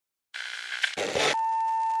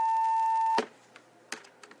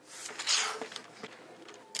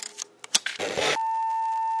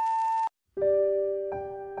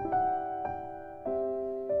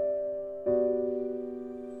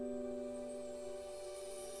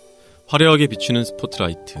화려하게 비추는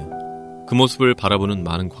스포트라이트, 그 모습을 바라보는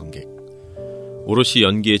많은 관객, 오롯이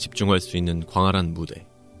연기에 집중할 수 있는 광활한 무대,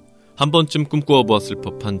 한 번쯤 꿈꾸어 보았을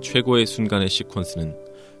법한 최고의 순간의 시퀀스는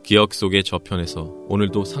기억 속의 저편에서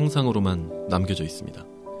오늘도 상상으로만 남겨져 있습니다.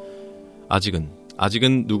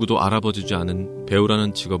 아직은 누구도 알아봐주지 않은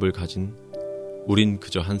배우라는 직업을 가진 우린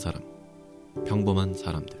그저 한 사람, 평범한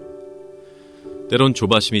사람들. 때론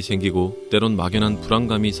조바심이 생기고 때론 막연한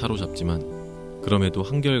불안감이 사로잡지만 그럼에도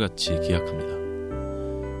한결같이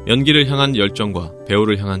기약합니다. 연기를 향한 열정과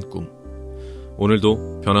배우를 향한 꿈,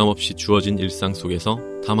 오늘도 변함없이 주어진 일상 속에서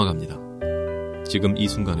담아갑니다. 지금 이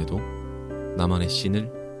순간에도 나만의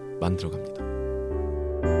씬을 만들어갑니다.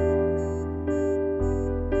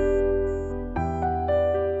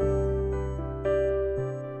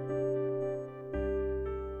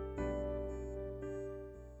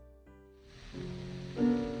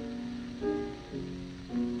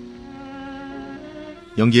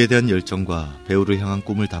 연기에 대한 열정과 배우를 향한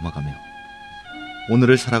꿈을 담아가며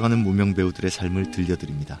오늘을 살아가는 무명 배우들의 삶을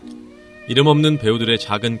들려드립니다. 이름 없는 배우들의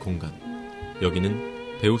작은 공간,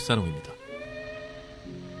 여기는 배우싸롱입니다.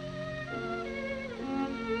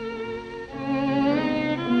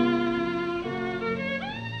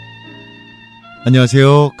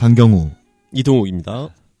 안녕하세요, 강경우,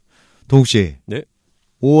 이동욱입니다. 동욱씨, 네.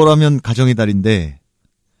 5월하면 가정의 달인데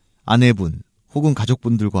아내분 혹은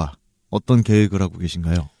가족분들과 어떤 계획을 하고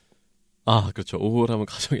계신가요? 아, 그렇죠. 5월 하면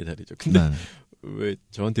가정의 달이죠. 근데 네. 왜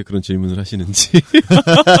저한테 그런 질문을 하시는지.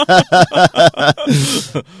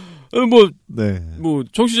 뭐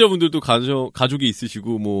청취자분들도 가족이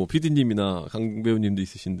있으시고 뭐 PD님이나 강 배우님도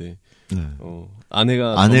있으신데 네.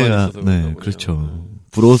 아내가 있어서 네, 그렇죠.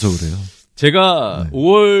 부러워서 그래요. 제가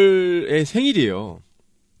 5월에 생일이에요.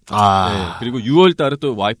 네, 그리고 6월 달에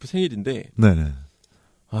또 와이프 생일인데. 네네.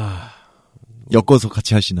 엮어서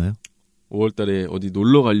같이 하시나요? 5월 달에 어디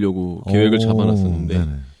놀러 가려고 계획을 잡아놨었는데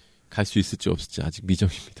갈 수 있을지 없을지 아직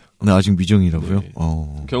미정입니다. 네, 아직 미정이라고요? 네.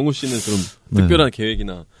 경우 씨는 그럼 특별한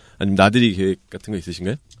계획이나 아니면 나들이 계획 같은 거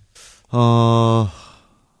있으신가요?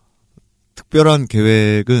 특별한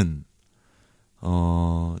계획은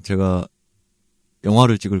제가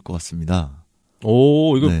영화를 찍을 것 같습니다.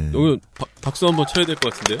 오, 이거 박수 한번 쳐야 될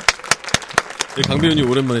것 같은데요? 강 배우님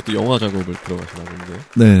오랜만에 또 영화 작업을 들어가시나 본데요?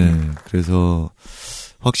 네, 그래서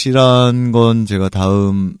확실한 건 제가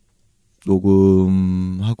다음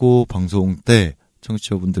녹음하고 방송 때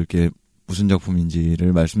청취자분들께 무슨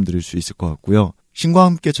작품인지를 말씀드릴 수 있을 것 같고요. 신과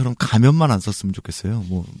함께처럼 가면만 안 썼으면 좋겠어요.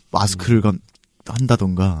 뭐 마스크를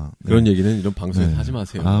한다던가. 그런 얘기는 이런 방송에서 하지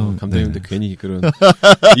마세요. 감독님들 네. 괜히 그런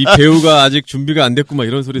이 배우가 아직 준비가 안 됐구만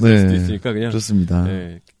이런 소리 들을 수도 있으니까 그냥 그렇습니다.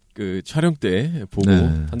 네, 그 촬영 때 보고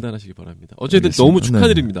판단하시기 바랍니다. 어쨌든 알겠습니다. 너무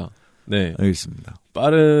축하드립니다. 네, 알겠습니다.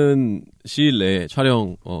 빠른 시일 내에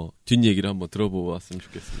촬영 뒷얘기를 한번 들어보았으면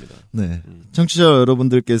좋겠습니다. 네, 청취자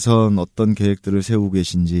여러분들께서는 어떤 계획들을 세우고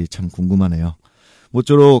계신지 참 궁금하네요.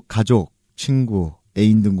 모쪼록 가족, 친구,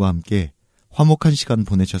 애인 등과 함께 화목한 시간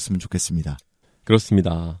보내셨으면 좋겠습니다.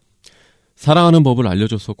 그렇습니다. 사랑하는 법을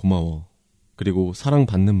알려줘서 고마워. 그리고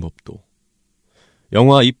사랑받는 법도.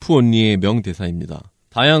 영화 이프 온리의 명대사입니다.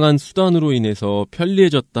 다양한 수단으로 인해서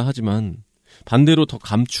편리해졌다 하지만 반대로 더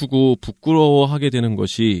감추고 부끄러워하게 되는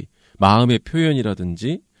것이 마음의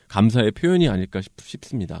표현이라든지 감사의 표현이 아닐까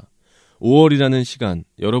싶습니다. 5월이라는 시간,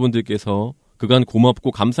 여러분들께서 그간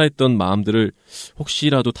고맙고 감사했던 마음들을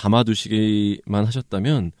혹시라도 담아두시기만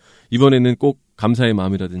하셨다면 이번에는 꼭 감사의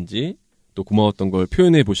마음이라든지 또 고마웠던 걸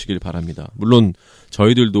표현해 보시길 바랍니다. 물론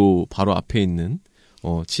저희들도 바로 앞에 있는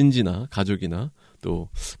친지나 가족이나 또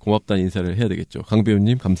고맙다는 인사를 해야 되겠죠. 강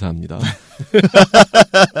배우님 감사합니다.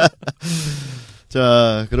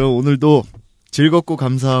 자, 그럼 오늘도 즐겁고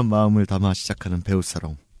감사한 마음을 담아 시작하는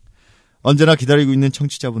배우싸롱. 언제나 기다리고 있는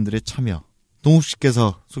청취자분들의 참여. 동욱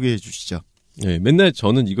씨께서 소개해 주시죠. 네, 맨날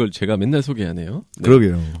저는 이걸 제가 맨날 소개하네요. 네.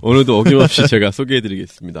 그러게요. 오늘도 어김없이 제가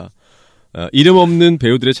소개해드리겠습니다. 이름 없는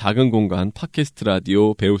배우들의 작은 공간 팟캐스트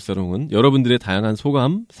라디오 배우싸롱은 여러분들의 다양한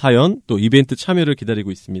소감, 사연, 또 이벤트 참여를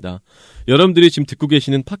기다리고 있습니다. 여러분들이 지금 듣고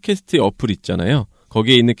계시는 팟캐스트의 어플 있잖아요.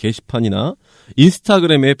 거기에 있는 게시판이나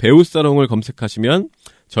인스타그램에 배우싸롱을 검색하시면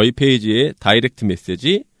저희 페이지에 다이렉트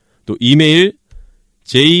메시지, 또 이메일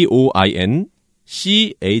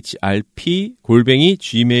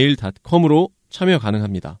joinchrp@gmail.com으로 참여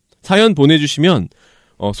가능합니다. 사연 보내주시면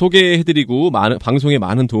소개해드리고 방송에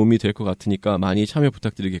많은 도움이 될 것 같으니까 많이 참여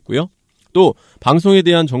부탁드리겠고요. 또 방송에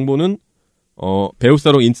대한 정보는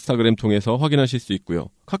배우싸롱 인스타그램 통해서 확인하실 수 있고요.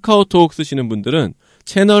 카카오톡 쓰시는 분들은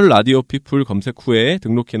채널 라디오 피플 검색 후에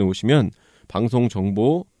등록해 놓으시면 방송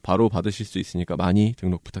정보 바로 받으실 수 있으니까 많이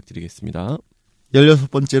등록 부탁드리겠습니다.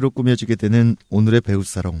 16번째로 꾸며지게 되는 오늘의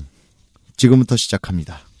배우싸롱. 지금부터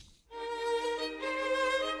시작합니다.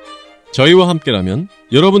 저희와 함께라면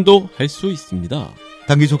여러분도 할 수 있습니다.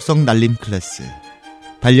 단기 속성 날림 클래스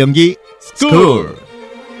발연기 스쿨!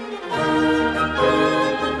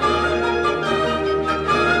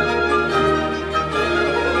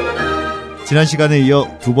 지난 시간에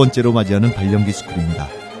이어 두 번째로 맞이하는 발연기스쿨입니다.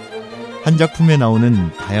 한 작품에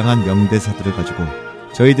나오는 다양한 명대사들을 가지고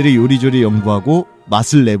저희들이 요리조리 연구하고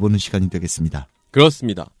맛을 내보는 시간이 되겠습니다.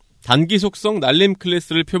 그렇습니다. 단기 속성 날림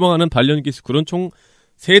클래스를 표방하는 발연기스쿨은 총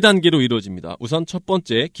 3단계로 이루어집니다. 우선 첫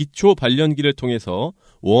번째 기초 발연기를 통해서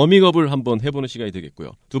워밍업을 한번 해보는 시간이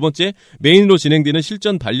되겠고요. 두 번째 메인으로 진행되는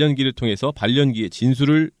실전 발연기를 통해서 발연기의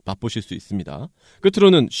진수를 맛보실 수 있습니다.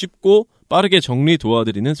 끝으로는 쉽고 빠르게 정리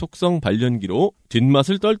도와드리는 속성 발연기로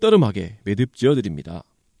뒷맛을 떨떠름하게 매듭지어드립니다.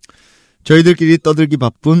 저희들끼리 떠들기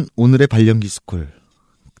바쁜 오늘의 발연기 스쿨.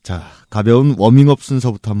 자, 가벼운 워밍업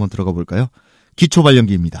순서부터 한번 들어가 볼까요? 기초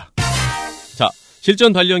발연기입니다. 자,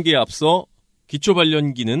 실전 발연기에 앞서 기초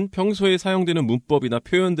발연기는 평소에 사용되는 문법이나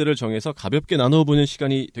표현들을 정해서 가볍게 나눠보는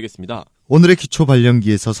시간이 되겠습니다. 오늘의 기초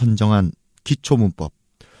발연기에서 선정한 기초 문법.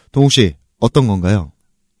 동욱 씨, 어떤 건가요?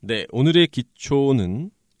 네, 오늘의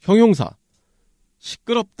기초는 형용사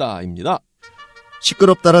시끄럽다입니다.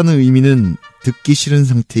 시끄럽다라는 의미는 듣기 싫은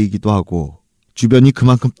상태이기도 하고 주변이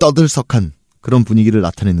그만큼 떠들썩한 그런 분위기를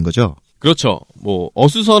나타내는 거죠. 그렇죠. 뭐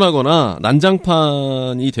어수선하거나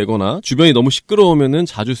난장판이 되거나 주변이 너무 시끄러우면은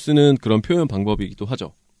자주 쓰는 그런 표현 방법이기도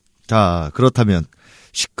하죠. 자, 그렇다면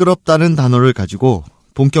시끄럽다는 단어를 가지고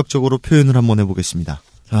본격적으로 표현을 한번 해보겠습니다.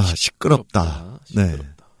 자, 시끄럽다. 네,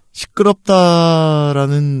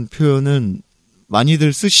 시끄럽다라는 표현은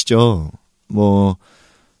많이들 쓰시죠. 뭐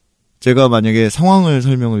제가 만약에 상황을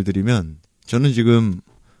설명을 드리면 저는 지금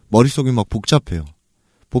머릿속이 막 복잡해요.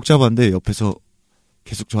 복잡한데 옆에서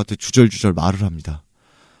계속 저한테 주절주절 말을 합니다.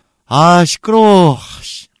 아, 시끄러워.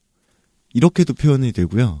 이렇게도 표현이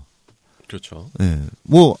되고요. 그렇죠. 네.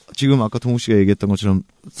 뭐, 지금 아까 동욱 씨가 얘기했던 것처럼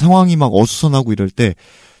상황이 막 어수선하고 이럴 때,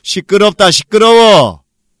 시끄럽다, 시끄러워!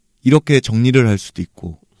 이렇게 정리를 할 수도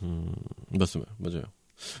있고. 맞습니다. 맞아요.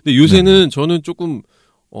 근데 요새는 네네. 저는 조금,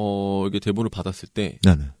 이게 대본을 받았을 때,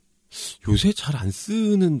 네네. 요새 잘 안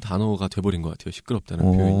쓰는 단어가 돼버린 것 같아요. 시끄럽다는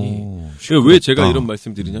표현이. 시끄럽다. 왜 제가 이런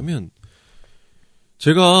말씀 드리냐면,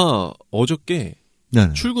 제가 어저께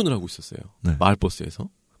네네. 출근을 하고 있었어요. 네. 마을버스에서.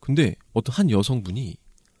 근데 어떤 한 여성분이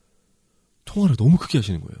통화를 너무 크게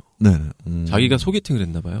하시는 거예요. 네네. 자기가 소개팅을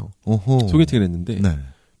했나 봐요. 오호. 소개팅을 했는데 네.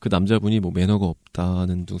 그 남자분이 뭐 매너가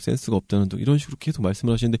없다는 둥 센스가 없다는 둥 이런 식으로 계속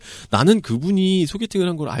말씀을 하시는데 나는 그분이 소개팅을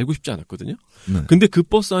한 걸 알고 싶지 않았거든요. 네. 근데 그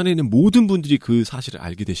버스 안에 있는 모든 분들이 그 사실을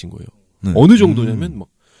알게 되신 거예요. 네. 어느 정도냐면 막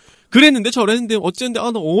그랬는데 저랬는데 어쨌는데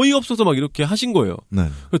나 어이없어서 막 이렇게 하신 거예요. 네.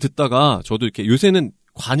 그걸 듣다가 저도 이렇게 요새는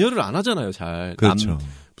관여를 안 하잖아요. 잘. 그렇죠.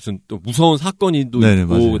 무슨 또 무서운 사건이 또 네네,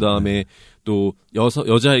 있고 맞아요. 그다음에 네. 또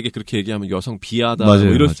여자에게 그렇게 얘기하면 여성 비하다 맞아요,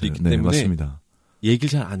 뭐 이럴 맞아요. 수도 있기 네, 때문에 맞습니다. 얘기를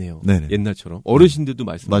잘 안 해요. 네네. 옛날처럼 어르신들도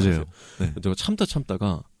말씀하세요. 맞아요. 네. 제가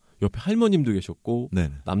참다가 옆에 할머님도 계셨고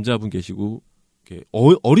네네. 남자분 계시고 이렇게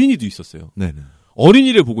어린이도 있었어요. 네네.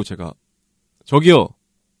 어린이를 보고 제가 저기요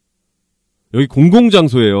여기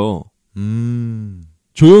공공장소예요.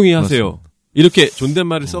 조용히 하세요. 맞습니다. 이렇게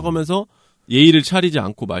존댓말을 써가면서 예의를 차리지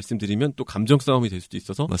않고 말씀드리면 또 감정 싸움이 될 수도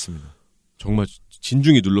있어서 맞습니다. 정말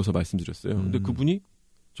진중히 눌러서 말씀드렸어요. 근데 그분이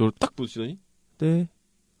저를 딱 보시더니 네.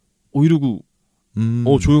 이러고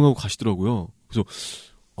조용하고 가시더라고요. 그래서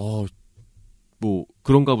뭐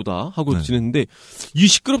그런가 보다 하고 네. 지냈는데 이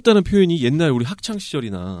시끄럽다는 표현이 옛날 우리 학창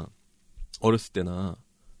시절이나 어렸을 때나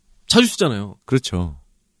자주 쓰잖아요. 그렇죠.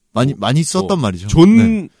 많이 썼단 말이죠.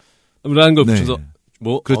 존라는 걸 네. 붙여서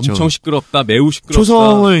뭐 그렇죠. 엄청 시끄럽다, 매우 시끄럽다.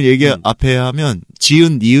 초성을 앞에 하면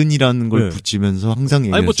지은, 니은이라는 걸 네. 붙이면서 항상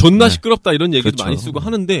얘기해요. 아니 뭐 존나 시끄럽다 이런 얘기도 그렇죠. 많이 쓰고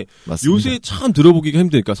하는데 맞습니다. 요새 참 들어보기가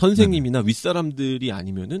힘드니까 선생님이나 윗사람들이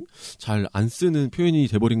아니면은 잘 안 쓰는 표현이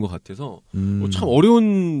돼버린 것 같아서 참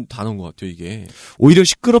어려운 단어인 것 같아요 이게. 오히려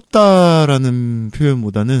시끄럽다라는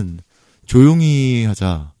표현보다는 조용히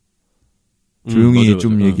하자. 조용히 맞아요,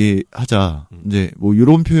 좀 맞아요. 얘기하자. 이제 뭐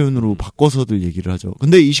이런 표현으로 바꿔서들 얘기를 하죠.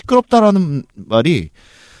 근데 이 시끄럽다라는 말이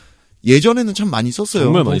예전에는 참 많이 썼어요.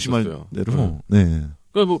 정말 많이 동시 썼어요. 말대로. 네.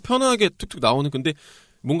 그러니까 뭐 편하게 툭툭 나오는 근데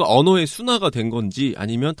뭔가 언어의 순화가 된 건지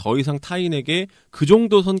아니면 더 이상 타인에게 그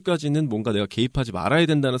정도 선까지는 뭔가 내가 개입하지 말아야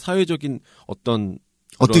된다는 사회적인 어떤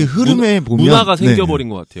어떻게 흐름에 보면 문화가 네. 생겨버린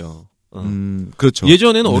것 같아요. 그렇죠.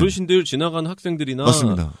 예전에는 네. 어르신들 지나가는 학생들이나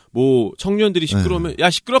맞습니다. 뭐 청년들이 시끄러우면 야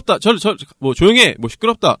시끄럽다 뭐 조용해 뭐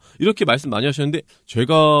시끄럽다 이렇게 말씀 많이 하셨는데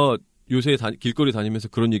제가 요새 길거리 다니면서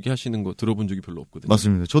그런 얘기 하시는 거 들어본 적이 별로 없거든요.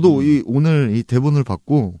 맞습니다. 저도 오늘 이 대본을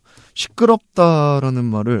받고 시끄럽다라는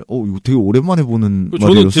말을 이거 되게 오랜만에 보는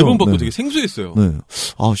저는 말이라서 대본 받고 네. 되게 생소했어요. 네.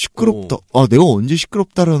 아 시끄럽다. 내가 언제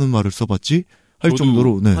시끄럽다라는 말을 써봤지? 할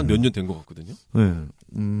정도로 네. 한 몇 년 된 것 같거든요. 네.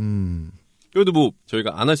 그래도 뭐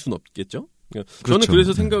저희가 안 할 수는 없겠죠. 그렇죠. 저는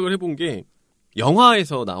그래서 생각을 해본 게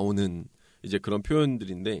영화에서 나오는 이제 그런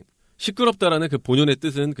표현들인데 시끄럽다라는 그 본연의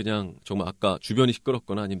뜻은 그냥 정말 아까 주변이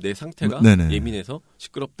시끄럽거나 아니면 내 상태가 네네. 예민해서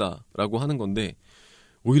시끄럽다라고 하는 건데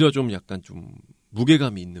오히려 좀 약간 좀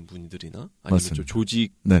무게감이 있는 분들이나 아니면 맞습니다. 좀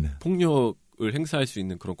조직 네네. 폭력을 행사할 수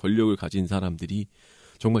있는 그런 권력을 가진 사람들이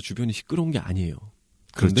정말 주변이 시끄러운 게 아니에요.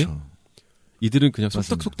 그런데 그렇죠. 이들은 그냥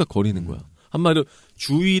속닥속닥 거리는 거야. 한마디로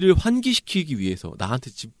주의를 환기시키기 위해서 나한테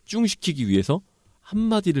집중시키기 위해서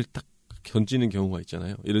한마디를 딱 던지는 경우가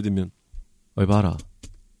있잖아요. 예를 들면 봐라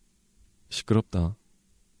시끄럽다.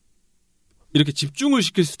 이렇게 집중을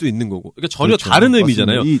시킬 수도 있는 거고. 그러니까 전혀 그렇죠. 다른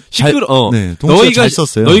의미잖아요. 네, 너희가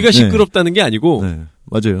썼어요. 너희가 시끄럽다는 게 아니고. 네,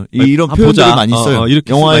 맞아요. 이런 표현들이 보자. 많이 써요.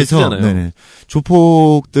 이렇게 영화에서 네네.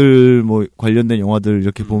 조폭들 뭐 관련된 영화들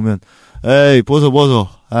이렇게 보면 에이 벗어.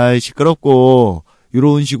 아이 시끄럽고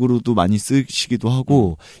이런 식으로도 많이 쓰시기도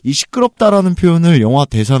하고 이 시끄럽다라는 표현을 영화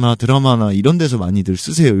대사나 드라마나 이런 데서 많이들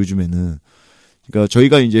쓰세요 요즘에는. 그러니까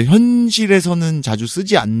저희가 이제 현실에서는 자주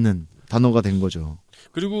쓰지 않는 단어가 된 거죠.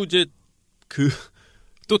 그리고 이제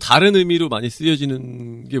또 다른 의미로 많이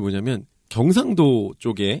쓰여지는 게 뭐냐면 경상도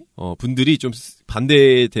쪽에 분들이 좀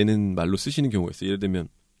반대되는 말로 쓰시는 경우가 있어요. 예를 들면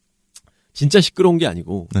진짜 시끄러운 게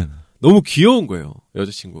아니고 네네. 너무 귀여운 거예요.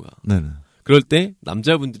 여자친구가. 네네. 그럴 때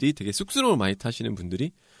남자분들이 되게 쑥스러움을 많이 타시는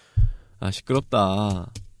분들이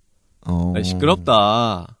시끄럽다.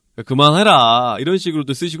 시끄럽다. 그만해라. 이런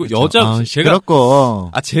식으로도 쓰시고 그렇죠.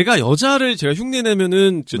 시끄럽고. 제가 여자를 제가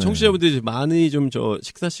흉내내면은 청취자분들이 많이 좀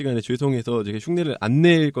식사 시간에 죄송해서 제가 흉내를 안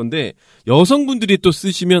낼 건데 여성분들이 또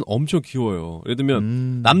쓰시면 엄청 귀여워요. 예를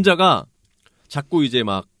들면 남자가 자꾸 이제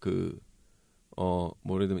막 예를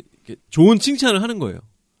들면 이렇게 좋은 칭찬을 하는 거예요.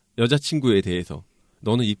 여자친구에 대해서.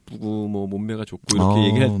 너는 이쁘고 뭐 몸매가 좋고 이렇게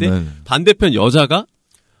얘기할 때 네네. 반대편 여자가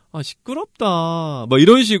시끄럽다. 뭐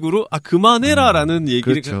이런 식으로 그만해라라는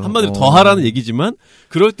얘기를 그렇죠. 한마디로 더 하라는 얘기지만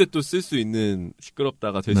그럴 때 또 쓸 수 있는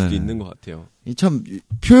시끄럽다가 될 수도 있는 것 같아요. 참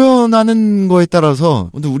표현하는 거에 따라서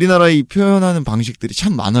근데 우리나라의 표현하는 방식들이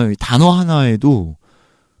참 많아요. 단어 하나에도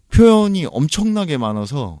표현이 엄청나게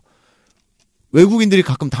많아서 외국인들이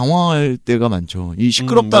가끔 당황할 때가 많죠. 이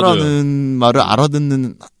시끄럽다라는 말을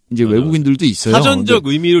알아듣는 이제 맞아요. 외국인들도 있어요. 사전적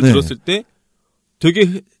의미를 들었을 때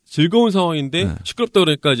되게 즐거운 상황인데 시끄럽다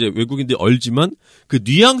그러니까 이제 외국인들이 얼지만 그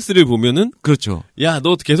뉘앙스를 보면은 그렇죠. 야,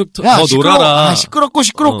 너 계속 더 시끄러워. 놀아라. 시끄럽고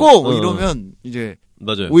이러면 이제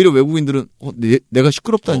맞아요. 오히려 외국인들은 내가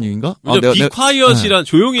시끄럽다는 얘기인가? be quiet이란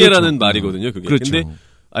조용히 해라는 그렇죠. 말이거든요. 그게. 그렇죠. 근데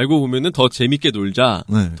알고 보면은 더 재밌게 놀자,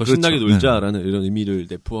 더 그렇죠. 신나게 놀자라는 이런 의미를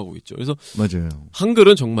내포하고 있죠. 그래서 맞아요.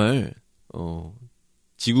 한글은 정말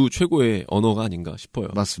지구 최고의 언어가 아닌가 싶어요.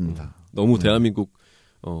 맞습니다. 너무 대한민국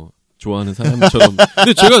좋아하는 사람처럼.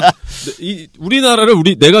 근데 제가 우리나라를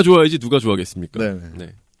내가 좋아해야지 누가 좋아하겠습니까?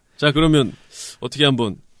 네. 자, 그러면 어떻게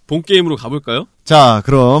한번 본 게임으로 가볼까요? 자,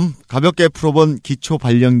 그럼 가볍게 풀어본 기초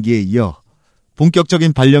발연기에 이어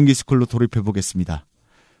본격적인 발연기 스쿨로 돌입해 보겠습니다.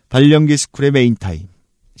 발연기 스쿨의 메인 타임,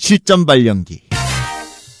 실전 발연기.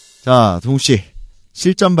 자, 동욱 씨,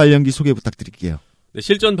 실전 발연기 소개 부탁드릴게요. 네,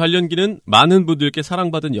 실전 발연기는 많은 분들께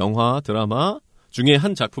사랑받은 영화, 드라마 중에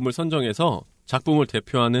한 작품을 선정해서 작품을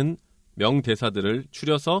대표하는 명대사들을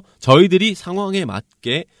추려서 저희들이 상황에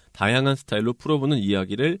맞게 다양한 스타일로 풀어보는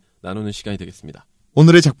이야기를 나누는 시간이 되겠습니다.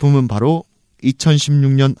 오늘의 작품은 바로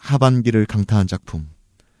 2016년 하반기를 강타한 작품,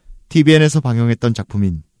 TVN에서 방영했던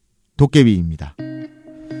작품인 도깨비입니다.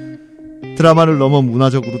 드라마를 넘어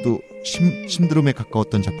문화적으로도 심드름에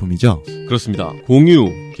가까웠던 작품이죠. 그렇습니다. 공유,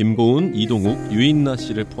 김고은, 이동욱, 유인나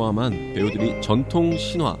씨를 포함한 배우들이 전통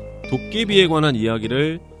신화 도깨비에 관한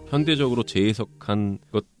이야기를 현대적으로 재해석한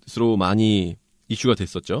것으로 많이 이슈가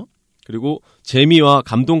됐었죠. 그리고 재미와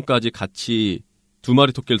감동까지 같이 두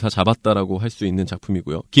마리 토끼를 다 잡았다라고 할 수 있는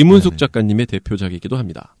작품이고요. 김은숙 작가님의 대표작이기도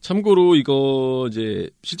합니다. 참고로 이거 이제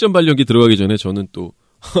실전 발연기 들어가기 전에 저는 또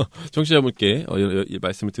청취자분께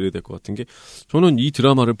말씀을 드려야 될 것 같은 게 저는 이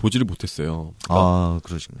드라마를 보지를 못했어요.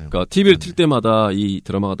 그러시네요. 그러니까 TV를 틀 때마다 이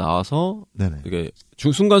드라마가 나와서 이게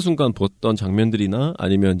순간순간 봤던 장면들이나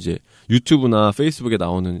아니면 이제 유튜브나 페이스북에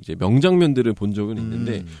나오는 이제 명장면들을 본 적은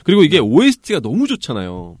있는데 그리고 이게 OST가 너무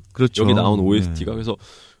좋잖아요. 그렇죠. 여기 나온 OST가 그래서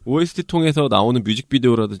OST 통해서 나오는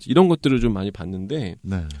뮤직비디오라든지 이런 것들을 좀 많이 봤는데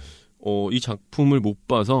이 작품을 못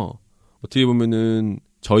봐서 어떻게 보면은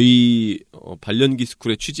저희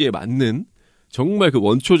발연기스쿨의 취지에 맞는 정말 그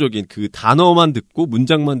원초적인 그 단어만 듣고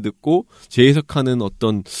문장만 듣고 재해석하는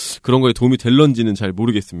어떤 그런 거에 도움이 될런지는 잘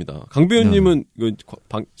모르겠습니다. 강 배우님은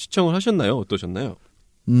시청을 하셨나요? 어떠셨나요?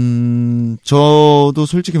 저도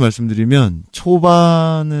솔직히 말씀드리면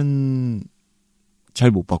초반은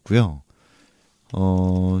잘 못 봤고요.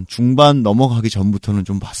 중반 넘어가기 전부터는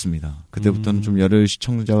좀 봤습니다. 그때부터는 좀 열혈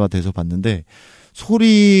시청자가 돼서 봤는데,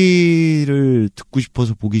 소리를 듣고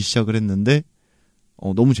싶어서 보기 시작을 했는데,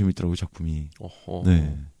 너무 재밌더라고요, 작품이. 어허.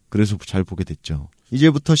 네. 그래서 잘 보게 됐죠.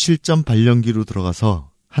 이제부터 실전 발연기로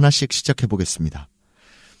들어가서 하나씩 시작해 보겠습니다.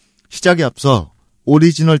 시작에 앞서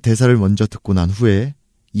오리지널 대사를 먼저 듣고 난 후에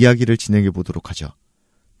이야기를 진행해 보도록 하죠.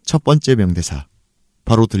 첫 번째 명대사,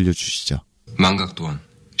 바로 들려주시죠. 망각 또한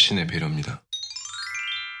신의 배려입니다.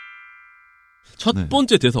 첫 네.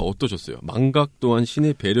 번째 대사 어떠셨어요? 망각 또한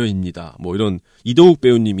신의 배려입니다. 뭐 이런 이동욱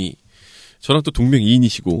배우님이 저랑 또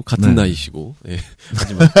동명이인이시고 같은 네. 나이시고 예.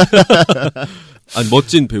 하지만 아니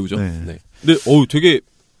멋진 배우죠. 네. 네. 근데 되게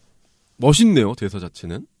멋있네요, 대사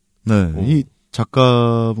자체는. 네, 이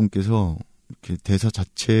작가분께서 이렇게 대사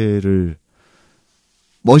자체를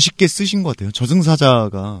멋있게 쓰신 것 같아요.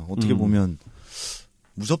 저승사자가 어떻게 보면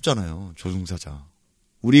무섭잖아요, 저승사자.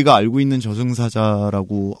 우리가 알고 있는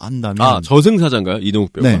저승사자라고 한다면. 저승사자인가요?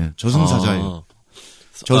 이동욱 배우가? 네, 저승사자예요.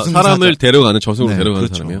 사람을 데려가는, 저승으로 네, 데려가는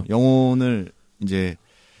그렇죠. 사람이요? 영혼을 이제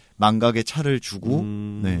망각의 차를 주고,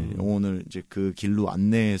 네. 영혼을 이제 그 길로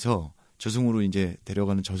안내해서 저승으로 이제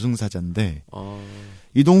데려가는 저승사자인데,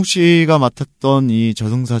 이동욱 씨가 맡았던 이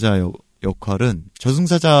저승사자 역할은,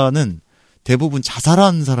 저승사자는 대부분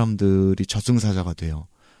자살한 사람들이 저승사자가 돼요.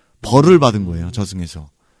 벌을 받은 거예요, 저승에서.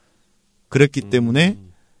 그랬기 때문에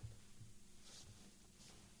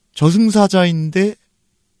저승사자인데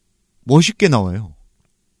멋있게 나와요.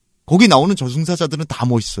 거기 나오는 저승사자들은 다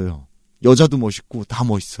멋있어요. 여자도 멋있고 다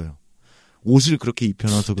멋있어요. 옷을 그렇게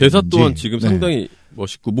입혀놔서 그런지. 대사 또한 지금 상당히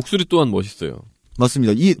멋있고 목소리 또한 멋있어요.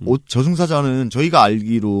 맞습니다. 이 저승사자는 저희가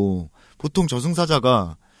알기로 보통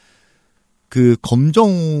저승사자가 그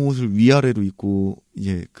검정 옷을 위아래로 입고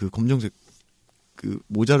이제 그 검정색 그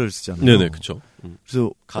모자를 쓰잖아요. 네네, 그렇죠.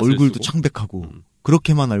 그래서 얼굴도 쓰고. 창백하고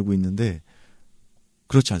그렇게만 알고 있는데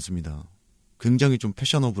그렇지 않습니다. 굉장히 좀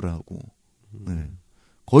패셔너블하고 네.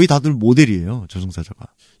 거의 다들 모델이에요, 저승사자가.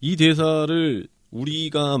 이 대사를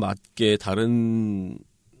우리가 맞게 다른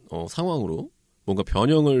상황으로 뭔가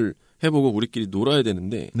변형을 해보고 우리끼리 놀아야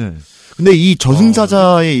되는데. 네. 근데 이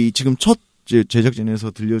저승사자의 이 지금 첫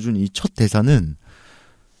제작진에서 들려준 이 첫 대사는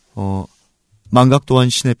망각 또한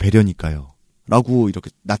신의 배려니까요. 라고 이렇게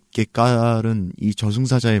낮게 깔은 이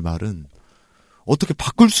저승사자의 말은 어떻게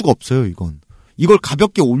바꿀 수가 없어요, 이건. 이걸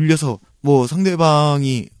가볍게 올려서 뭐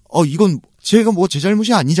상대방이 이건 제가 뭐 제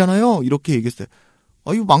잘못이 아니잖아요. 이렇게 얘기했을 때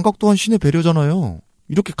이거 망각 또한 신의 배려잖아요.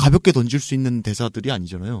 이렇게 가볍게 던질 수 있는 대사들이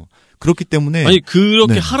아니잖아요. 그렇기 때문에 아니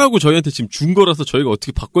그렇게 네. 하라고 저희한테 지금 준 거라서 저희가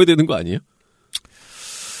어떻게 바꿔야 되는 거 아니에요?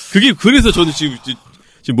 그게 그래서 저는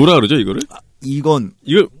지금 뭐라 그러죠, 이거를? 이거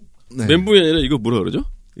네. 멘붕이 아니라 이거 뭐라 그러죠?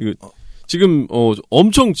 이거 지금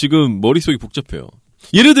엄청 지금 머릿속이 복잡해요.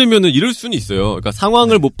 예를 들면은 이럴 수는 있어요. 그러니까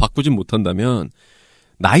상황을 바꾸진 못한다면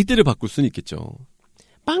나이대를 바꿀 수는 있겠죠.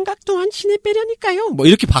 망각 또한 신의 배려니까요. 뭐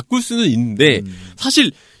이렇게 바꿀 수는 있는데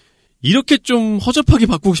사실 이렇게 좀 허접하게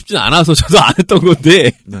바꾸고 싶진 않아서 저도 안 했던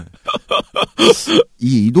건데. 네.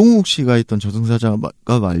 이 이동욱 씨가 했던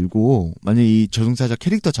저승사자가 말고 만약 이 저승사자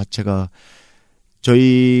캐릭터 자체가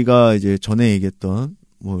저희가 이제 전에 얘기했던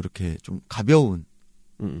뭐 이렇게 좀 가벼운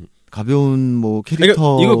뭐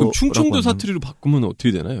캐릭터. 그러니까 이거 그럼 충청도 사투리로 바꾸면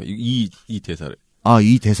어떻게 되나요? 이 대사를.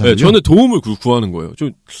 이 대사를요? 네, 저는 도움을 구하는 거예요.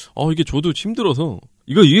 이게 저도 힘들어서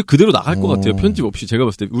이게 그대로 나갈 것 같아요. 편집 없이 제가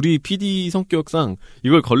봤을 때 우리 PD 성격상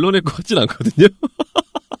이걸 걸러낼 것 같진 않거든요.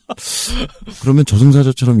 그러면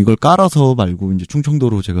저승사자처럼 이걸 깔아서 말고 이제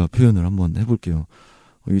충청도로 제가 표현을 한번 해볼게요.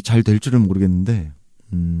 이게 잘 될 줄은 모르겠는데,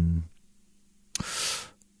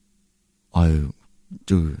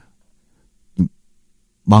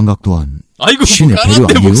 망각 또한 아이고 신의 배려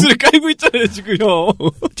아니에요? 목소리 깔고 있잖아요 지금요.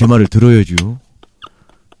 제 말을 들어야죠.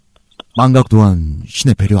 망각 또한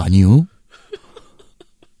신의 배려 아니요?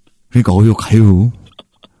 그러니까 가요.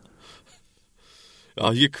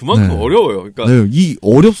 이게 그만큼 네. 어려워요. 그러니까 이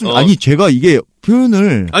어렵습니다. 아니 제가 이게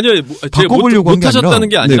표현을 아니요, 바꿔보려고 한 게 아니라 못하셨다는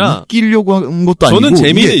게 아니라 웃기려고 한 것도 아니고 저는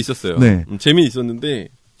재미는 있었어요. 네. 재미는 있었는데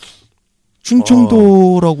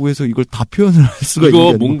충청도라고 해서 이걸 다 표현을 할 수가 있는 게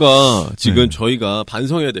이거 뭔가 지금 저희가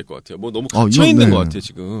반성해야 될 것 같아요. 뭐 너무 갇혀 있는 것 같아요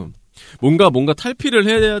지금. 뭔가 탈피를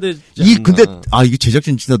해야 되지 않나. 근데 이게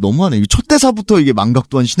제작진 진짜 너무하네. 이 첫 대사부터 이게 망각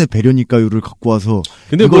또한 신의 배려니까요를 갖고 와서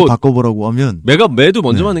근데 이걸 바꿔보라고 하면 매도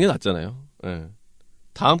먼저 하는 게 낫잖아요. 네.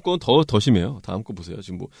 다음 건 더 심해요. 다음 거 보세요.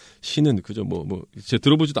 지금 신은 그저 제가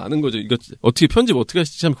들어보지도 않은 거죠. 이거 어떻게 편집 어떻게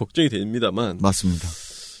하실지 참 걱정이 됩니다만. 맞습니다.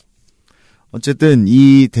 어쨌든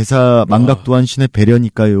이 대사 망각 또한 신의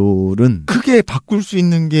배려니까요는 크게 바꿀 수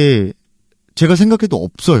있는 게 제가 생각해도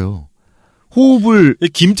없어요. 호흡을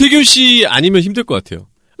김태균 씨 아니면 힘들 것 같아요.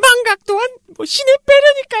 망각 또한 뭐 신의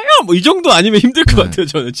배려니까요. 뭐 이 정도 아니면 힘들 것 같아요.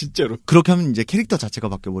 저는 진짜로. 그렇게 하면 이제 캐릭터 자체가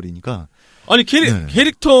바뀌어 버리니까. 아니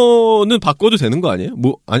캐릭터는 바꿔도 되는 거 아니에요?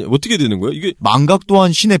 뭐 아니 어떻게 되는 거예요? 이게 망각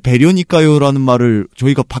또한 신의 배려니까요라는 말을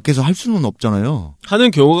저희가 밖에서 할 수는 없잖아요.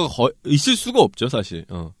 하는 경우가 있을 수가 없죠, 사실.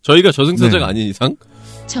 저희가 저승사자가 아닌 이상.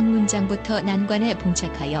 첫 문장부터 난관에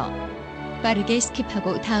봉착하여 빠르게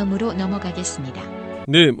스킵하고 다음으로 넘어가겠습니다.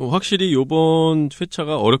 네, 뭐 확실히 요번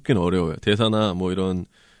회차가 어렵긴 어려워요. 대사나 뭐 이런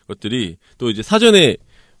것들이 또 이제 사전에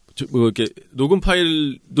뭐 이렇게 녹음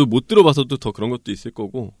파일도 못 들어봐서도 더 그런 것도 있을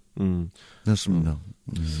거고. 맞습니다.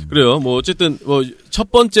 그래요. 뭐 어쨌든 뭐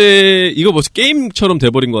첫 번째 이거 뭐 게임처럼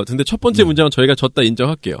돼버린 것 같은데 첫 번째 문장은 저희가 졌다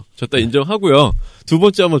인정할게요. 졌다 인정하고요. 두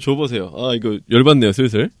번째 한번 줘보세요. 아 이거 열받네요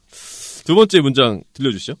슬슬. 두 번째 문장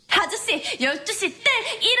들려주시죠. 아저씨 12시 뜰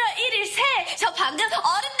 1월 1일 새 저 방금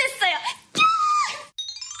어른 됐어요.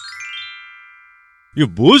 이거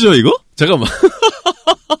뭐죠 이거? 잠깐만.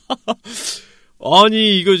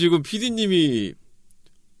 아니 이거 지금 PD님이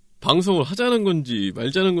방송을 하자는 건지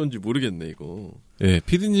말자는 건지 모르겠네 이거. 예,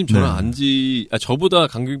 PD님 저랑 저보다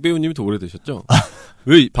강경 배우님이 더 오래되셨죠?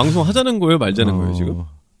 왜 방송 하자는 거예요 말자는 거예요 지금?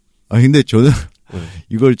 근데 저는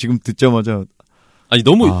이걸 지금 듣자마자 아니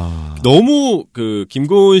너무 그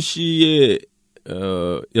김고은 씨의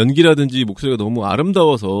연기라든지 목소리가 너무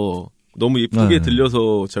아름다워서 너무 예쁘게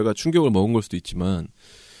들려서 제가 충격을 먹은 걸 수도 있지만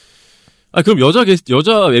그럼 여자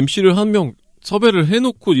MC를 한 명 섭외를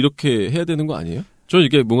해놓고 이렇게 해야 되는 거 아니에요? 저는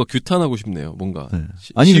이게 뭔가 규탄하고 싶네요. 뭔가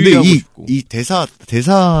아니 근데 이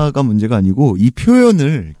대사가 문제가 아니고 이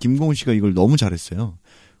표현을 김고은 씨가 이걸 너무 잘했어요.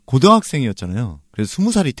 고등학생이었잖아요. 그래서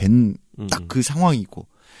 20살이 된 딱 그 상황이고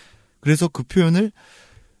그래서 그 표현을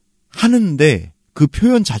하는데 그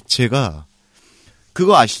표현 자체가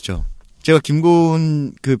그거 아시죠? 제가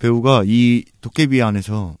김고은 그 배우가 이 도깨비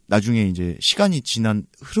안에서 나중에 이제 시간이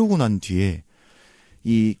흐르고 난 뒤에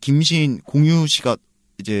이 김신 공유 씨가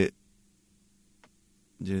이제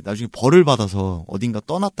나중에 벌을 받아서 어딘가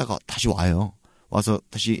떠났다가 다시 와요. 와서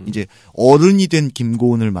다시 이제 어른이 된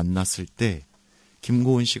김고은을 만났을 때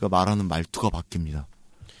김고은 씨가 말하는 말투가 바뀝니다.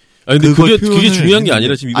 아니 근데 그게 중요한 게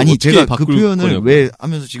아니라 지금 이거 아니 어떻게 제가 바꿀 그 표현을 거냐고. 왜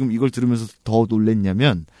하면서 지금 이걸 들으면서 더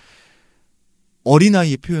놀랬냐면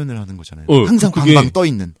어린아이의 표현을 하는 거잖아요. 항상 방방 떠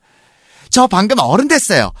있는. 저 방금 어른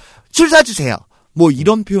됐어요. 술 사주세요. 뭐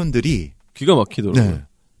이런 표현들이 기가 막히더라고요. 네.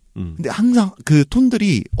 근데 항상 그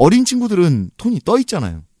톤들이 어린 친구들은 톤이 떠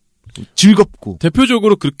있잖아요. 즐겁고.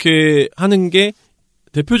 대표적으로 그렇게 하는 게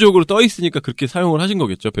대표적으로 떠 있으니까 그렇게 사용을 하신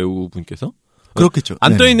거겠죠 배우분께서. 그렇겠죠.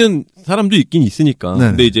 안 떠 있는 사람도 있긴 있으니까. 네네.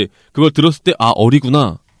 근데 이제 그걸 들었을 때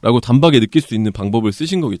어리구나라고 단박에 느낄 수 있는 방법을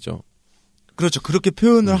쓰신 거겠죠. 그렇죠. 그렇게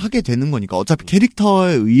표현을 하게 되는 거니까 어차피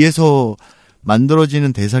캐릭터에 의해서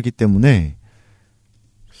만들어지는 대사기 때문에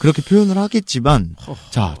그렇게 표현을 하겠지만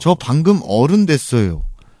자, 저 방금 어른 됐어요.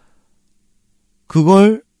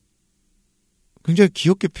 그걸 굉장히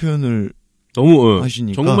귀엽게 표현을 너무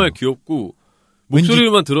하시니까 정말 귀엽고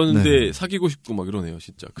목소리만 들었는데 네. 사귀고 싶고 막 이러네요.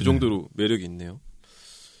 진짜 그 정도로 매력이 있네요.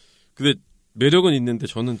 근데 매력은 있는데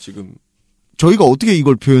저는 지금 저희가 어떻게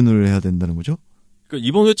이걸 표현을 해야 된다는 거죠? 그러니까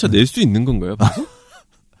이번 회차 낼 수 있는 건가요?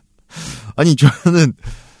 아니 저는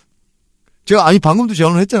방금도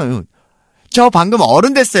제안을 했잖아요. 저 방금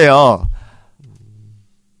어른 됐어요.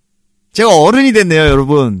 제가 어른이 됐네요,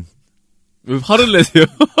 여러분. 왜 화를 내세요?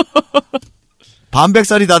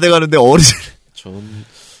 반백살이 다 돼가는데 어른.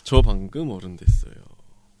 저 방금 어른 됐어요.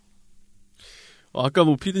 아까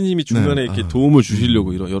뭐 피디님이 중간에 이렇게 도움을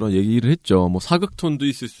주시려고 여러 얘기를 했죠. 뭐 사극 톤도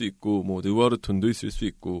있을 수 있고, 뭐 느와르 톤도 있을 수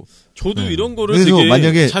있고. 저도 이런 거를 되게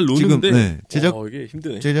만약에 잘 노는데 이게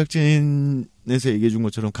힘드네. 제작진에서 얘기해 준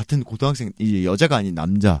것처럼 같은 고등학생 이제 여자가 아닌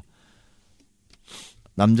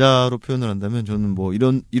남자로 표현을 한다면 저는 뭐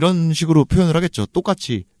이런 식으로 표현을 하겠죠.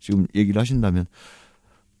 똑같이 지금 얘기를 하신다면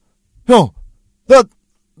형,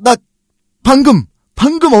 나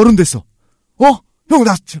방금 어른 됐어. 형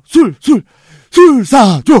나 술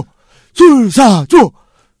사줘.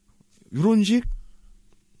 이런 식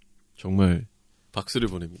정말 박수를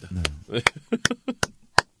보냅니다. 네.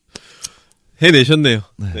 해내셨네요.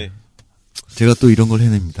 네. 네. 제가 또 이런 걸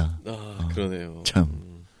해냅니다. 그러네요.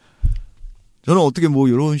 참. 저는 어떻게 뭐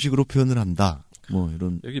이런 식으로 표현을 한다. 뭐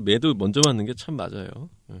이런 여기 매도 먼저 맞는 게 참 맞아요.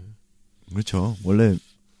 그렇죠. 원래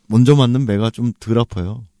먼저 맞는 매가 좀 덜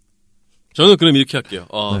아파요. 저는 그럼 이렇게 할게요.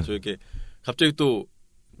 네. 저 이렇게 갑자기 또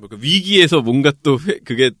위기에서 뭔가 또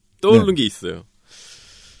그게 떠오르는 게 있어요.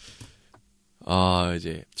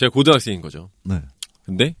 이제 제가 고등학생인 거죠. 네.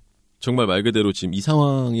 근데 정말 말 그대로 지금 이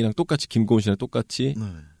상황이랑 똑같이 김고은 씨랑 똑같이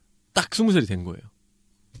딱 20살이 된 거예요.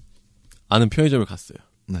 아는 편의점을 갔어요.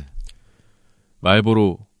 네.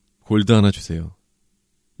 말보로 골드 하나 주세요.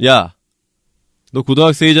 야, 너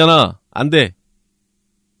고등학생이잖아. 안 돼.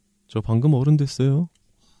 저 방금 어른 됐어요.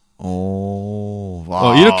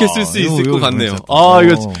 와. 이렇게 쓸 수 있을 것 같네요.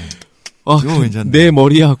 괜찮다. 이거 괜찮네. 내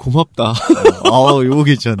머리야, 고맙다. 이거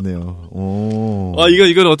괜찮네요.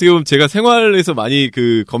 이건 어떻게 보면 제가 생활에서 많이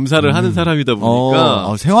그 검사를 하는 사람이다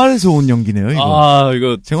보니까. 생활에서 온 연기네요, 이거.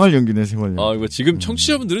 이거. 생활 연기네, 생활 연기. 이거 지금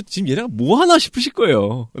청취자분들은 지금 얘네가 뭐 하나 싶으실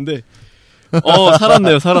거예요. 근데,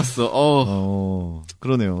 살았네요, 살았어.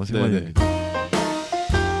 그러네요, 생활 연기.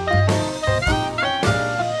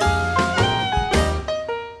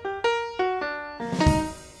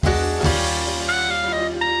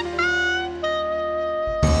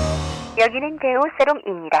 여기는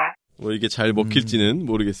배우싸롱입니다. 이게 잘 먹힐지는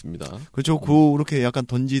모르겠습니다. 그렇죠. 그렇게 약간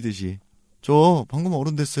던지듯이. 저 방금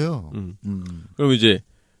어른 됐어요. 그럼 이제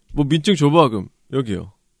민증 줘봐 그럼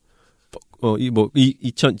여기요.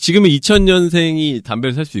 지금은 2000년생이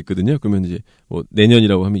담배를 살 수 있거든요. 그러면 이제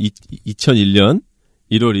내년이라고 하면 2001년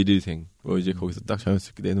 1월 1일생 이제 거기서 딱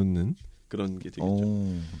자연스럽게 내놓는 그런 게 되겠죠.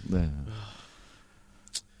 네.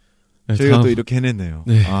 다음, 저희가 또 이렇게 해냈네요.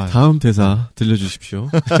 네, 다음 대사 들려주십시오.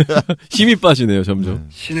 힘이 빠지네요, 점점.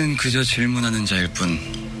 신은 그저 질문하는 자일 뿐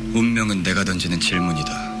운명은 내가 던지는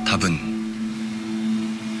질문이다. 답은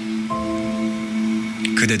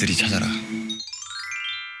그대들이 찾아라.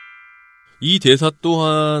 이 대사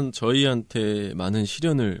또한 저희한테 많은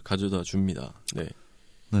시련을 가져다 줍니다. 네.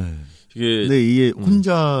 이게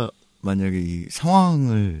혼자 만약에 이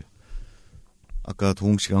상황을 아까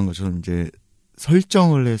도홍 씨가 한 것처럼 이제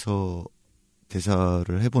설정을 해서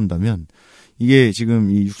대사를 해본다면 이게 지금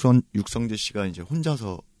이 육성재 씨가 이제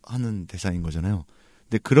혼자서 하는 대사인 거잖아요.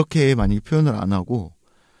 근데 그렇게 만약에 표현을 안 하고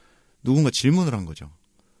누군가 질문을 한 거죠.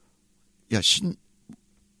 야,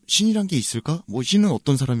 신이란 게 있을까? 신은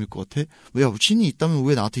어떤 사람일 것 같아? 야, 신이 있다면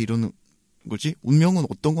왜 나한테 이러는 거지? 운명은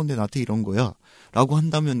어떤 건데 나한테 이런 거야? 라고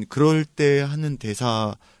한다면 그럴 때 하는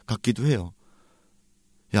대사 같기도 해요.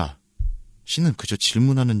 야, 신은 그저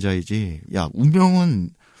질문하는 자이지. 야, 운명은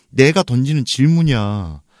내가 던지는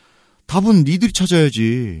질문이야. 답은 니들이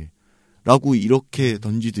찾아야지. 라고 이렇게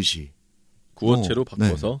던지듯이. 구어체로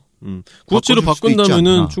바꿔서. 구어체로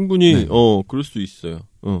바꾼다면은 충분히, 그럴 수 있어요.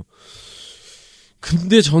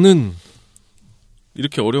 근데 저는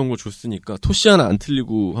이렇게 어려운 거 줬으니까 토시 하나 안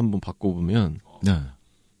틀리고 한번 바꿔보면.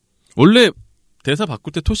 원래 대사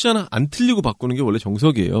바꿀 때 토시 하나 안 틀리고 바꾸는 게 원래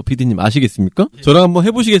정석이에요. PD님 아시겠습니까? 저랑 한번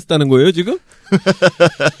해보시겠다는 거예요, 지금?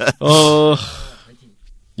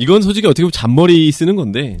 이건 솔직히 어떻게 보면 잔머리 쓰는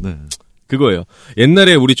건데, 그거예요.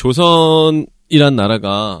 옛날에 우리 조선이란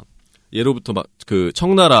나라가 예로부터 막 그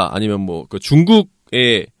청나라 아니면 그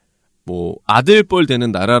중국의 아들뻘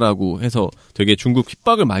되는 나라라고 해서 되게 중국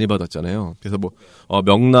핍박을 많이 받았잖아요. 그래서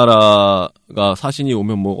명나라가 사신이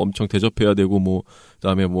오면 엄청 대접해야 되고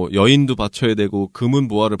그다음에 여인도 바쳐야 되고 금은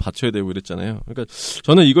보화를 바쳐야 되고 이랬잖아요. 그러니까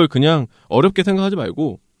저는 이걸 그냥 어렵게 생각하지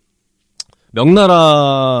말고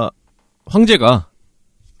명나라 황제가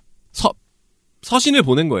서신을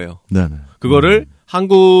보낸 거예요. 그거를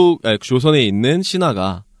조선에 있는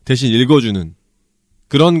신하가 대신 읽어주는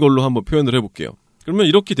그런 걸로 한번 표현을 해볼게요. 그러면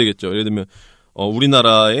이렇게 되겠죠. 예를 들면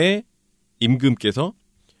우리나라의 임금께서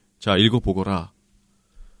자 읽어보거라.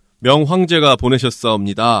 명황제가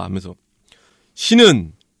보내셨사옵니다 하면서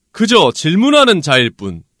신은 그저 질문하는 자일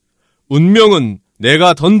뿐 운명은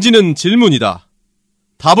내가 던지는 질문이다.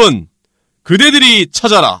 답은 그대들이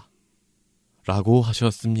찾아라. 라고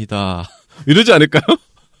하셨습니다. 이러지 않을까요?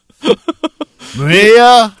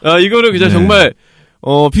 왜야? 이거를 그냥 정말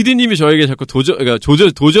PD님이 저에게 자꾸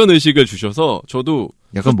도전 의식을 주셔서 저도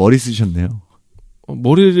약간 머리 쓰셨네요.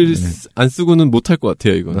 머리를 안 쓰고는 못할 것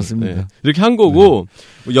같아요, 이거는. 맞습니다. 이렇게 한 거고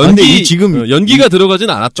연기가 들어가진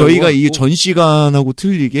않았죠. 저희가 이 전 시간하고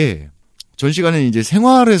틀리게 전 시간은 이제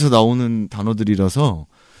생활에서 나오는 단어들이라서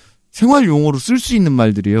생활 용어로 쓸 수 있는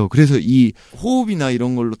말들이에요. 그래서 이 호흡이나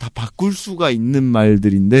이런 걸로 다 바꿀 수가 있는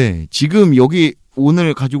말들인데 지금 여기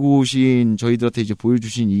오늘 가지고 오신 저희들한테 이제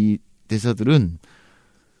보여주신 이 대사들은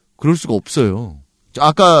그럴 수가 없어요.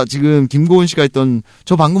 아까 지금 김고은 씨가 했던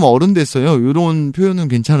저 방금 어른 됐어요. 이런 표현은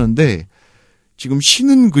괜찮은데 지금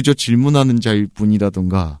신은 그저 질문하는 자일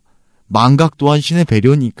뿐이라던가 망각 또한 신의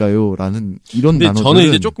배려니까요. 라는 이런 근데 단어들은 저는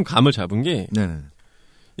이제 조금 감을 잡은 게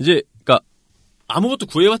이제 그러니까 아무것도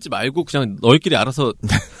구해받지 말고 그냥 너희끼리 알아서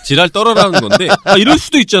지랄 떨어라는 건데 이럴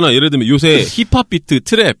수도 있잖아. 예를 들면 요새 힙합 비트,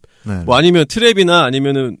 트랩 아니면 트랩이나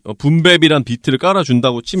아니면은 붐베비란 비트를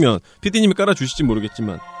깔아준다고 치면 PD님이 깔아주실지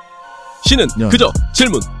모르겠지만 신은 그저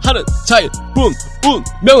질문하는 자일 뿐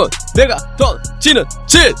운명은 내가 던지는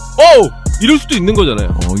이럴 수도 있는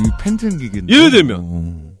거잖아요. 이 팬튼 기계인데. 예를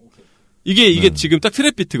들면 이게 지금 딱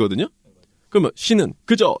트랩 비트거든요. 그러면 신은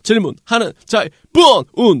그저 질문하는 자일 뿐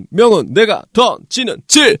운명은 내가 던지는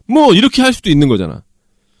질문 이렇게 할 수도 있는 거잖아.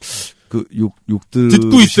 그 욕들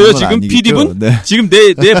듣고 있어요 지금 PD분? 네. 지금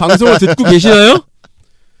내 방송을 듣고 계시나요?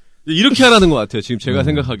 이렇게 하라는 것 같아요. 지금 제가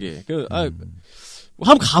생각하기에.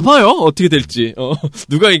 한번 가봐요. 어떻게 될지.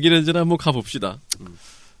 누가 이기는지는 한번 가봅시다.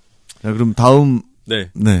 자, 그럼 다음 네.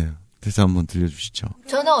 대사 한번 들려주시죠.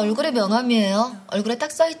 저는 얼굴이 명함이에요. 얼굴에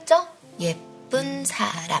딱 써있죠? 예쁜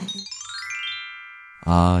사람.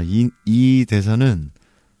 아, 이 대사는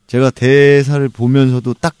제가 대사를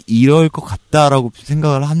보면서도 딱 이럴 것 같다라고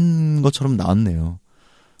생각을 한 것처럼 나왔네요.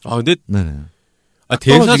 아, 근데 네네.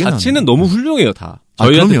 대사 자체는 너무 훌륭해요, 다.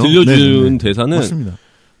 저희한테 들려준 네네네. 대사는 맞습니다.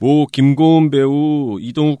 뭐 김고은 배우,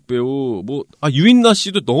 이동욱 배우, 유인나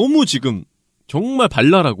씨도 너무 지금 정말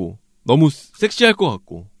발랄하고 너무 섹시할 것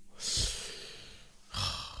같고.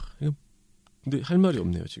 근데 할 말이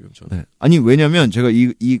없네요, 지금 저는. 네. 아니, 왜냐면 제가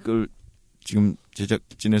이걸 지금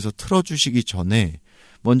제작진에서 틀어주시기 전에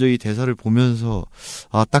먼저 이 대사를 보면서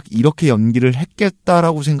딱 이렇게 연기를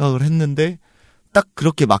했겠다라고 생각을 했는데 딱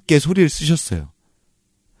그렇게 맞게 소리를 쓰셨어요.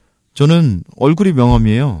 저는 얼굴이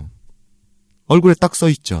명함이에요. 얼굴에 딱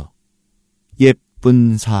써있죠.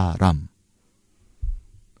 예쁜 사람.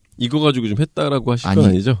 이거 가지고 좀 했다라고 하실 건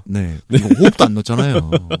아니죠? 네. 이거 호흡도 안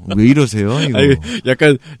넣었잖아요. 왜 이러세요? 이거. 아니,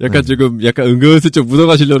 약간 네. 지금 약간 은근슬쩍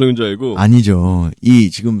묻어가시려는 줄 알고. 아니죠.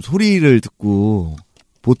 이 지금 소리를 듣고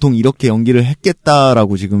보통 이렇게 연기를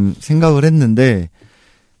했겠다라고 지금 생각을 했는데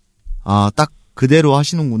딱 그대로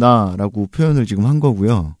하시는구나라고 표현을 지금 한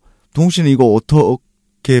거고요. 동욱 씨는 이거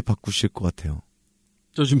어떻게 바꾸실 것 같아요?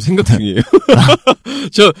 저 지금 생각 중이에요.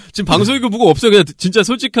 저 지금 방송 이거 보고 없어요. 그냥 진짜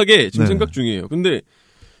솔직하게 지금 생각 중이에요. 근데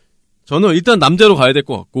저는 일단 남자로 가야 될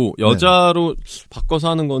것 같고 여자로 바꿔서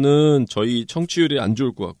하는 거는 저희 청취율이 안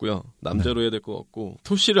좋을 것 같고요. 남자로 해야 될 것 같고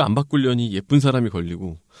토시를 안 바꾸려니 예쁜 사람이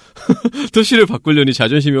걸리고 토시를 바꾸려니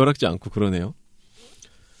자존심이 허락지 않고 그러네요.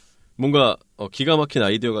 뭔가 기가 막힌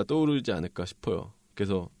아이디어가 떠오르지 않을까 싶어요.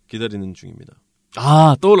 그래서 기다리는 중입니다.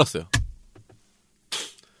 떠올랐어요.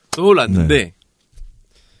 떠올랐는데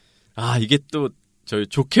이게 또 저희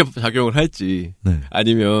좋게 작용을 할지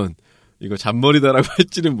아니면 이거 잔머리다라고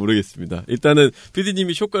할지는 모르겠습니다. 일단은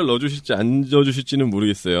PD님이 효과를 넣어주실지 안 넣어주실지는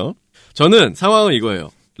모르겠어요. 저는 상황은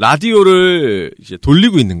이거예요. 라디오를 이제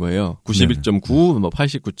돌리고 있는 거예요. 91.9,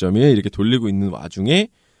 89.1 이렇게 돌리고 있는 와중에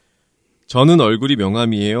저는 얼굴이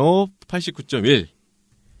명함이에요. 89.1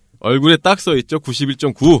 얼굴에 딱 써있죠.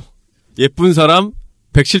 91.9 예쁜 사람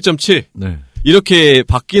 107.7 이렇게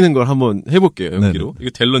바뀌는 걸 한번 해볼게요. 연기로.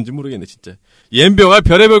 이거 될런지 모르겠네 진짜. 옌병아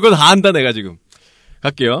별의별 거 다 한다 내가 지금.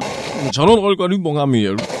 갈게요. 저는 얼굴이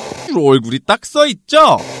명함이에요. 얼굴이 딱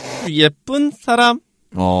써있죠. 예쁜 사람.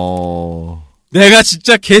 내가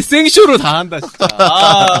진짜 개생쇼로 다 한다 진짜.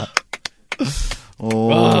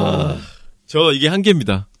 저 이게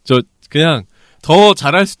한계입니다. 저 그냥 더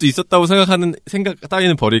잘할 수도 있었다고 생각하는 생각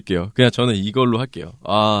따위는 버릴게요. 그냥 저는 이걸로 할게요.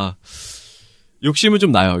 욕심은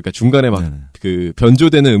좀 나요. 그러니까 중간에 막 그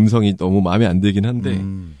변조되는 음성이 너무 마음에 안 들긴 한데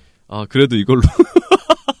그래도 이걸로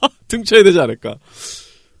등쳐야 되지 않을까.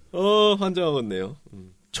 환장하겠네요.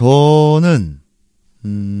 저는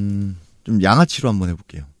좀 양아치로 한번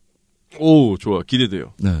해볼게요. 오, 좋아.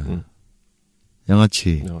 기대돼요. 네.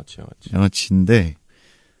 양아치. 양아치인데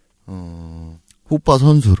호빠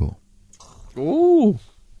선수로. 오.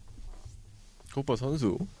 호빠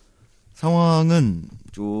선수. 상황은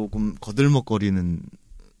조금 거들먹거리는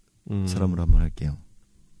사람으로 한번 할게요.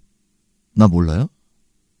 나 몰라요?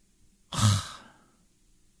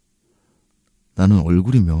 나는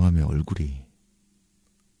얼굴이 명함이야, 얼굴이.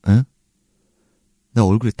 에? 나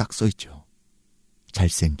얼굴에 딱 써있죠.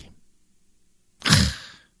 잘생김.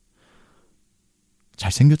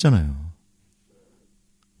 잘생겼잖아요.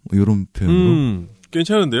 뭐 요런 표현으로.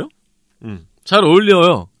 괜찮은데요? 잘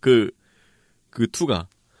어울려요. 그 투가.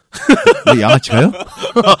 양아치가요?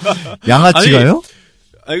 양아치가요?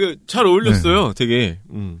 이거 잘 어울렸어요. 되게.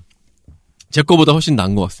 제 거보다 훨씬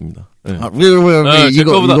나은 것 같습니다. 네.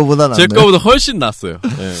 이거보다 낫네. 제 거보다 훨씬 낫어요.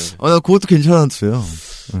 네. 나 그것도 괜찮았어요.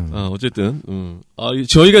 어쨌든,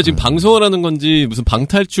 저희가 지금 방송을 하는 건지, 무슨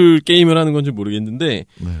방탈출 게임을 하는 건지 모르겠는데,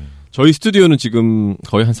 저희 스튜디오는 지금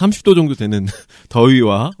거의 한 30도 정도 되는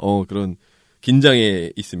더위와, 그런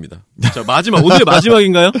긴장에 있습니다. 자, 오늘의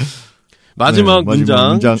마지막인가요? 마지막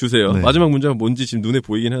문장 주세요. 네. 마지막 문장은 뭔지 지금 눈에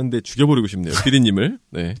보이긴 하는데 죽여버리고 싶네요. 피디님을.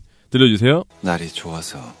 네. 들려주세요. 날이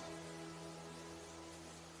좋아서,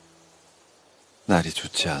 날이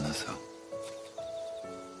좋지 않아서,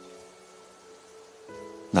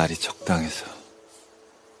 날이 적당해서,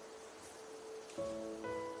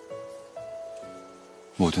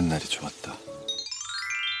 모든 날이 좋았다.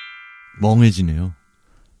 멍해지네요.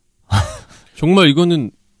 정말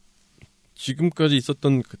이거는 지금까지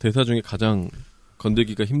있었던 그 대사 중에 가장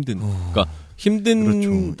건들기가 힘든. 그러니까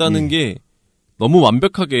힘든다는 그렇죠. 게 너무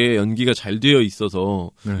완벽하게 연기가 잘 되어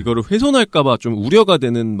있어서 네. 이거를 훼손할까봐 좀 우려가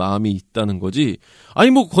되는 마음이 있다는 거지.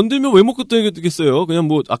 아니 뭐 건들면 왜 못 건들겠어요? 그냥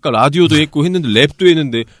뭐 아까 라디오도 했고 했는데 랩도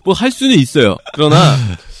했는데 뭐 할 수는 있어요. 그러나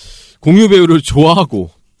공유 배우를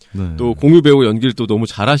좋아하고 네. 또 공유 배우 연기를 또 너무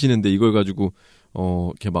잘하시는데 이걸 가지고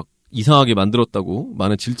이렇게 막 이상하게 만들었다고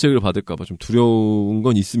많은 질책을 받을까봐 좀 두려운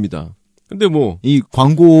건 있습니다. 근데 뭐 이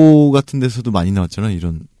광고 같은 데서도 많이 나왔잖아요.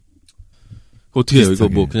 이런 어떻게 해요? 이거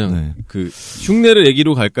비슷하게. 뭐 그냥 네. 그 흉내를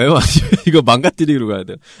내기로 갈까요? 아니면 이거 망가뜨리기로 가야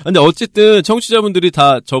돼요? 근데 어쨌든 청취자분들이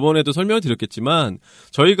다 저번에도 설명을 드렸겠지만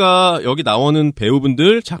저희가 여기 나오는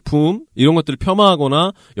배우분들 작품 이런 것들을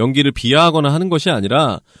폄하하거나 연기를 비하하거나 하는 것이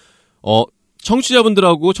아니라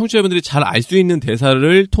청취자분들이 잘 알 수 있는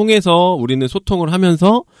대사를 통해서 우리는 소통을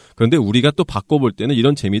하면서 그런데 우리가 또 바꿔볼 때는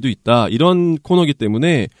이런 재미도 있다. 이런 코너이기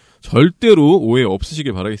때문에 절대로 오해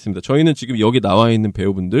없으시길 바라겠습니다. 저희는 지금 여기 나와 있는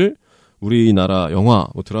배우분들 우리나라 영화,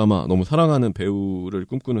 뭐 드라마 너무 사랑하는 배우를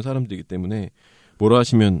꿈꾸는 사람들이기 때문에 뭐라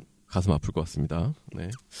하시면 가슴 아플 것 같습니다. 네.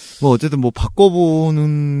 뭐 어쨌든 뭐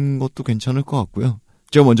바꿔보는 것도 괜찮을 것 같고요.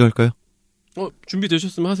 제가 먼저 할까요?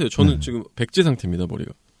 준비되셨으면 하세요. 저는 지금 백제 상태입니다,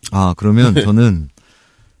 머리가. 아, 그러면 저는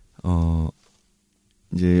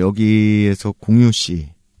이제 여기에서 공유 씨,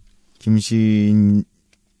 김신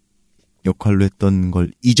역할로 했던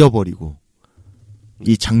걸 잊어버리고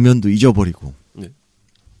이 장면도 잊어버리고 네.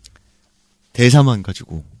 대사만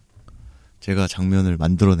가지고 제가 장면을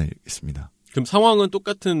만들어내겠습니다. 그럼 상황은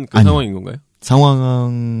똑같은 그 아니요. 상황인 건가요?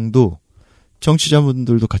 상황도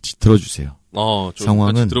청취자분들도 같이 들어주세요. 저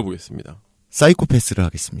상황은 같이 들어보겠습니다. 사이코패스를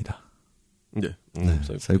하겠습니다. 네. 네,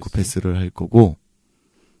 사이코패스를 할 거고,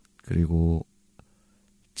 그리고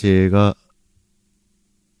제가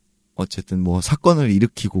어쨌든 뭐 사건을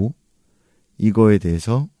일으키고 이거에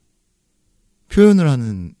대해서 표현을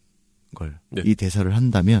하는 걸, 네. 이 대사를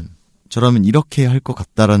한다면 저라면 이렇게 할 것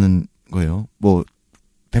같다라는 거예요. 뭐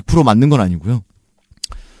 100% 맞는 건 아니고요.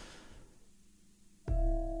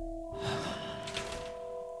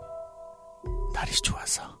 날이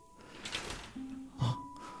좋아서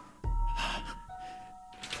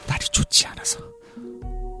날이 좋지 않아서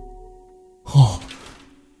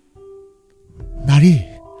날이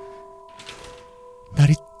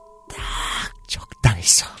딱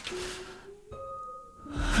적당했어.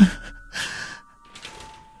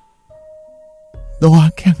 너와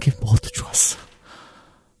함께 한 게 모두 좋았어.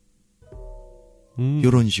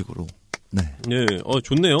 이런 식으로. 네. 네,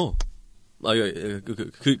 좋네요.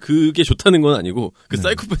 그게 좋다는 건 아니고, 그 네.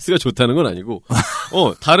 사이코패스가 좋다는 건 아니고,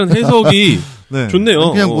 다른 해석이 네.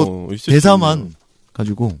 좋네요. 그냥 뭐 있을 수 대사만 있네요.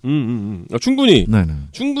 가지고. 충분히, 네네.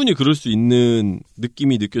 충분히 그럴 수 있는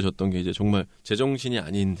느낌이 느껴졌던 게 이제 정말 제정신이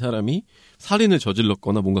아닌 사람이 살인을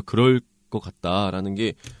저질렀거나 뭔가 그럴 것 같다라는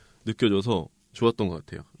게 느껴져서 좋았던 것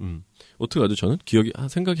같아요. 어떻게 하죠? 저는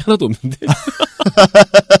생각이 하나도 없는데.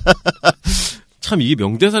 참 이게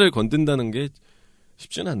명대사를 건든다는 게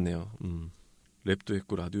쉽지는 않네요. 랩도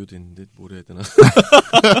했고 라디오도 했는데 뭘 해야 되나?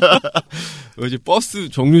 이제 버스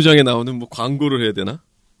정류장에 나오는 뭐 광고를 해야 되나?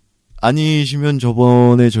 아니시면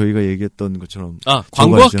저번에 저희가 얘기했던 것처럼.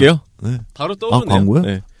 광고할게요. 네. 바로 떠오르네요. 광고요?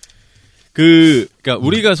 네. 그러니까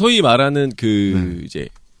우리가 소위 말하는 이제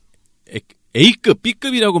A급,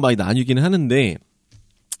 B급이라고 많이 나뉘기는 하는데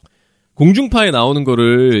공중파에 나오는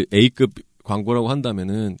거를 A급 광고라고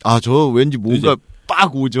한다면은 저 왠지 뭔가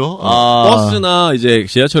빡 오죠. 버스나 이제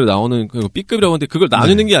지하철에 나오는 그 B급이라고 하는데 그걸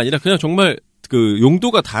나누는 게 아니라 그냥 정말 그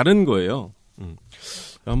용도가 다른 거예요.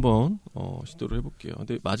 한번 시도를 해볼게요.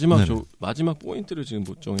 근데 마지막 포인트를 지금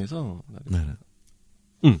못 정해서. 네네.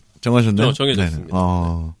 정하셨나요?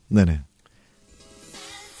 정해졌습니다. 네네.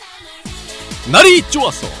 날이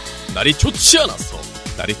좋았어. 날이 좋지 않았어.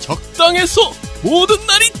 날이 적당해서 모든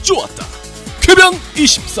날이 좋았다. 쾌변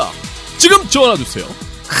 24. 지금 전화주세요.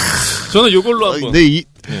 저는 요걸로 한번.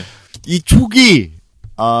 이 촉이,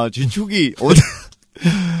 제 촉이,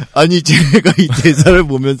 아니, 제가 이 대사를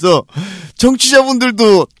보면서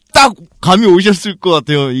청취자분들도 딱 감이 오셨을 것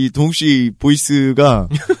같아요. 이 동씨 보이스가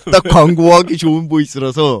딱 광고하기 좋은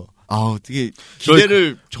보이스라서. 어떻게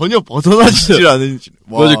기대를 전혀 벗어나지질 않은.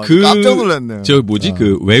 와, 깜짝 놀랐네요.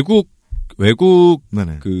 그 외국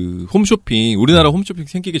네네. 그 홈쇼핑, 우리나라 홈쇼핑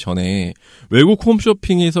생기기 전에 외국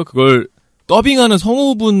홈쇼핑에서 그걸 더빙하는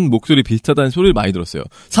성우분 목소리 비슷하다는 소리를 많이 들었어요.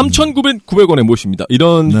 3,900원에 모십니다.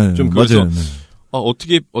 이런 네, 좀 그래서 맞아요.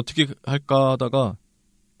 네. 어떻게 할까 하다가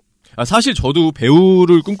사실 저도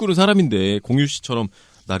배우를 꿈꾸는 사람인데 공유 씨처럼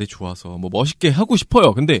날이 좋아서 뭐 멋있게 하고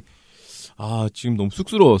싶어요. 근데 지금 너무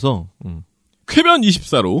쑥스러워서 쾌변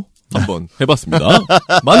 24로 한번 해봤습니다.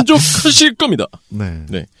 만족하실 겁니다. 네.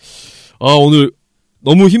 네. 오늘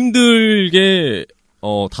너무 힘들게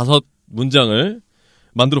 5문장을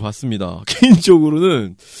만들어 봤습니다.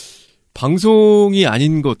 개인적으로는 방송이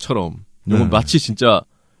아닌 것처럼 마치 진짜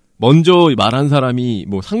먼저 말한 사람이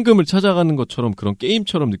뭐 상금을 찾아가는 것처럼 그런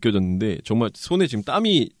게임처럼 느껴졌는데 정말 손에 지금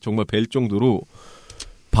땀이 정말 벨 정도로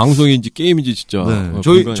방송인지 게임인지 진짜. 네.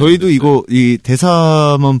 저희도 이거 이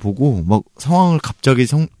대사만 보고 막 상황을 갑자기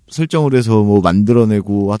설정을 해서 뭐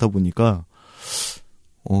만들어내고 하다 보니까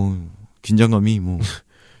긴장감이 뭐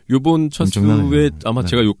요번 첫 엄청나네요. 수에 아마 네.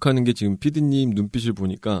 제가 욕하는 게 지금 피디님 눈빛을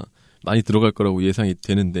보니까 많이 들어갈 거라고 예상이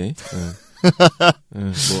되는데.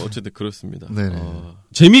 뭐 어쨌든 그렇습니다.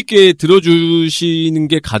 재밌게 들어주시는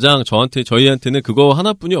게 가장 저희한테는 그거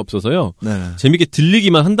하나뿐이 없어서요. 네네. 재밌게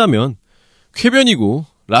들리기만 한다면 쾌변이고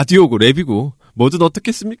라디오고 랩이고 뭐든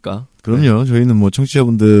어떻겠습니까? 그럼요. 저희는 뭐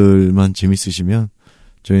청취자분들만 재밌으시면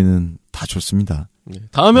저희는 다 좋습니다.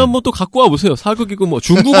 다음에 한번 또 갖고 와 보세요. 사극이고 뭐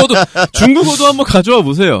중국어도 한번 가져와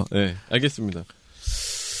보세요. 네, 알겠습니다.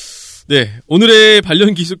 네, 오늘의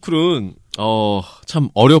발연기스쿨은 참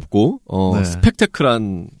어렵고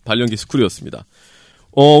스펙타클한 발연기스쿨이었습니다.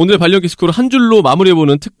 오늘 발연기스쿨을 한 줄로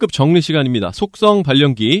마무리해보는 특급 정리 시간입니다. 속성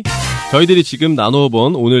발연기. 저희들이 지금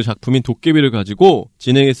나눠본 오늘 작품인 도깨비를 가지고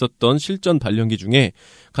진행했었던 실전 발연기 중에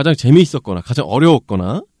가장 재미있었거나 가장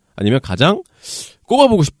어려웠거나 아니면 가장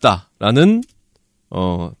꼽아보고 싶다라는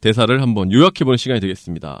대사를 한번 요약해보는 시간이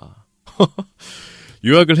되겠습니다.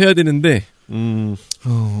 요약을 해야 되는데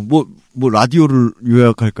뭐 라디오를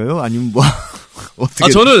요약할까요? 아니면 뭐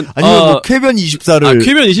어떻게? 저는 아니면 뭐 쾌변 24를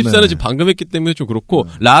쾌변 24는 지금 방금 했기 때문에 좀 그렇고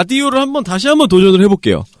라디오를 다시 한번 도전을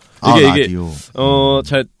해볼게요. 이게 라디오.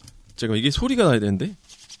 제가 이게 소리가 나야 되는데.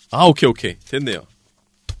 오케이 됐네요.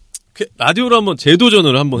 라디오로 한번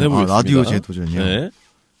재도전을 한번 해보겠습니다. 라디오 재도전이요? 네.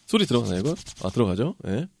 소리 들어가나요 이거? 들어가죠.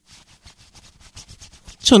 네.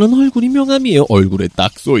 저는 얼굴이 명함이에요. 얼굴에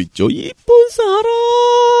딱 써있죠. 이쁜 사람.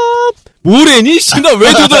 뭐래니? 나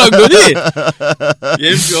왜 조절한 거니?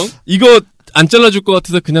 예병. 이거 안 잘라줄 것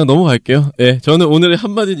같아서 그냥 넘어갈게요. 네, 저는 오늘의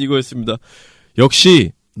한마디는 이거였습니다.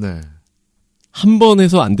 역시 한 번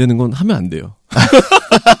해서 안 되는 건 하면 안 돼요.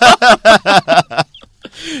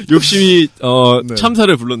 욕심이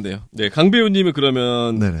참사를 불렀네요. 네, 강 배우님은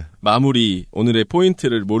그러면 마무리 오늘의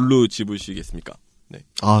포인트를 뭘로 집으시겠습니까? 네.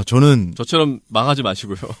 저는 저처럼 망하지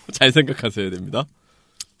마시고요. 잘 생각하셔야 됩니다.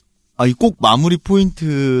 꼭 마무리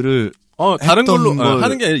포인트를 다른 걸로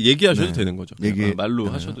하는 게 아니라 얘기하셔도 되는 거죠. 말로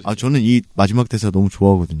하셔도 돼요. 저는 이 마지막 대사 너무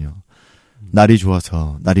좋아하거든요. 날이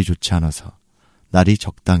좋아서, 날이 좋지 않아서, 날이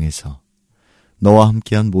적당해서, 너와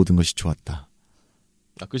함께한 모든 것이 좋았다.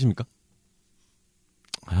 끝입니까?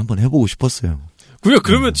 한번 해보고 싶었어요.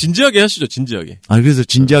 그러면 진지하게 하시죠, 진지하게. 그래서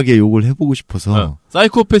진지하게 욕을 해보고 싶어서.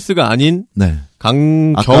 사이코패스가 아닌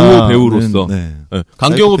강경호 배우로서.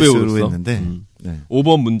 강경호 배우로서. 했는데,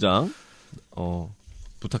 5번 문장,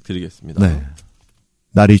 부탁드리겠습니다. 네.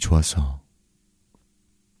 날이 좋아서,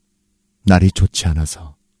 날이 좋지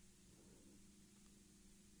않아서,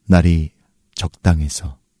 날이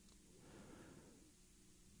적당해서,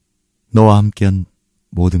 너와 함께한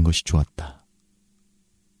모든 것이 좋았다.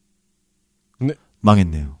 네.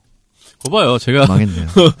 망했네요. 거봐요, 제가. 망했네요.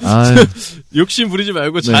 욕심 부리지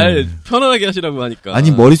말고 잘 편안하게 하시라고 하니까.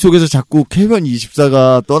 머릿속에서 자꾸 쾌변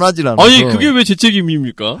 24가 떠나질 않아서. 그게 왜 제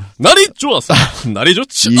책임입니까? 날이 좋았어. 날이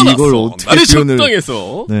좋지 않았어. 이걸 어떻게 날이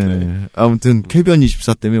적당해서. 네. 아무튼 쾌변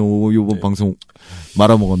 24 때문에 요번 방송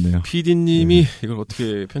말아먹었네요. PD님이 이걸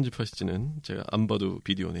어떻게 편집하실지는 제가 안 봐도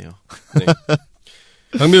비디오네요. 네.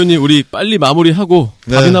 강 배우님, 우리 빨리 마무리하고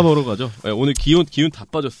밥이나 먹으러 가죠. 오늘 기운 다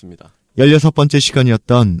빠졌습니다. 16번째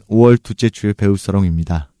시간이었던 5월 둘째 주의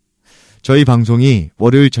배우싸롱입니다. 저희 방송이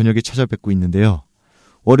월요일 저녁에 찾아뵙고 있는데요.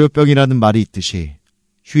 월요병이라는 말이 있듯이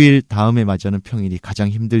휴일 다음에 맞이하는 평일이 가장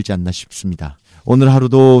힘들지 않나 싶습니다. 오늘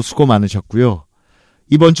하루도 수고 많으셨고요.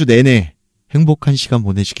 이번 주 내내 행복한 시간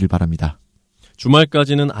보내시길 바랍니다.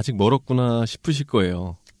 주말까지는 아직 멀었구나 싶으실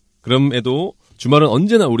거예요. 그럼에도 주말은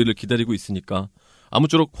언제나 우리를 기다리고 있으니까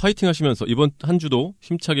아무쪼록 화이팅 하시면서 이번 한 주도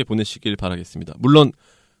힘차게 보내시길 바라겠습니다. 물론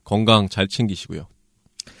건강 잘 챙기시고요.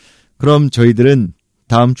 그럼 저희들은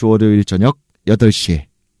다음 주 월요일 저녁 8시에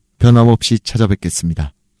변함없이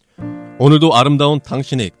찾아뵙겠습니다. 오늘도 아름다운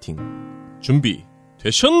당신의 액팅 준비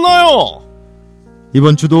되셨나요?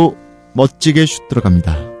 이번 주도 멋지게 슛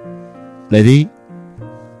들어갑니다. 레디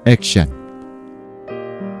액션.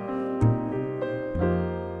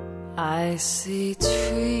 I see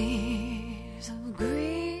trees of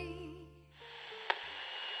green.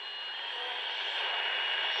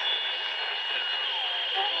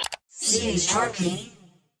 CHRP